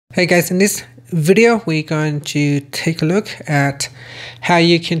Hey guys, in this video we're going to take a look at how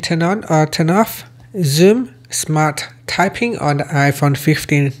you can turn on or turn off Zoom Smart Typing on the iPhone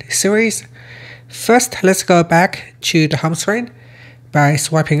 15 series. First, let's go back to the home screen by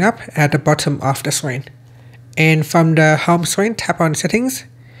swiping up at the bottom of the screen. And from the home screen, tap on Settings.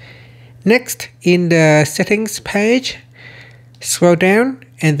 Next, in the Settings page, scroll down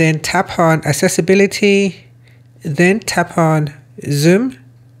and then tap on Accessibility, then tap on Zoom.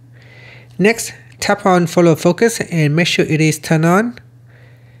 Next, tap on Follow Focus and make sure it is turned on.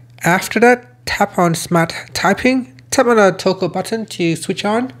 After that, tap on Smart Typing. Tap on the toggle button to switch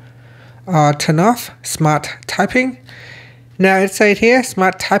on or turn off Smart Typing. Now it says here,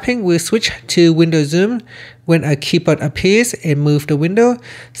 Smart Typing will switch to window zoom when a keyboard appears and move the window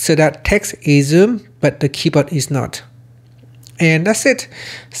so that text is zoomed but the keyboard is not. And that's it.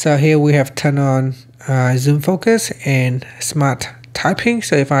 So here we have turned on zoom focus and smart typing.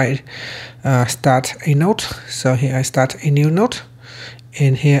 So if I start a note, so here I start a new note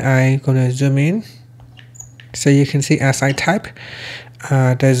and here I'm gonna zoom in. So you can see as I type,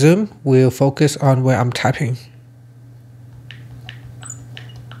 the zoom will focus on where I'm typing.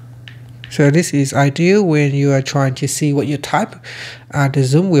 So this is ideal when you are trying to see what you type. The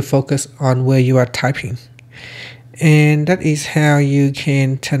zoom will focus on where you are typing. And that is how you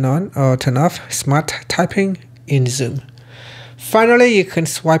can turn on or turn off smart typing in Zoom. Finally, you can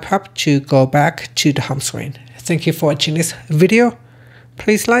swipe up to go back to the home screen. Thank you for watching this video.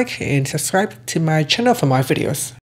 Please like and subscribe to my channel for more videos.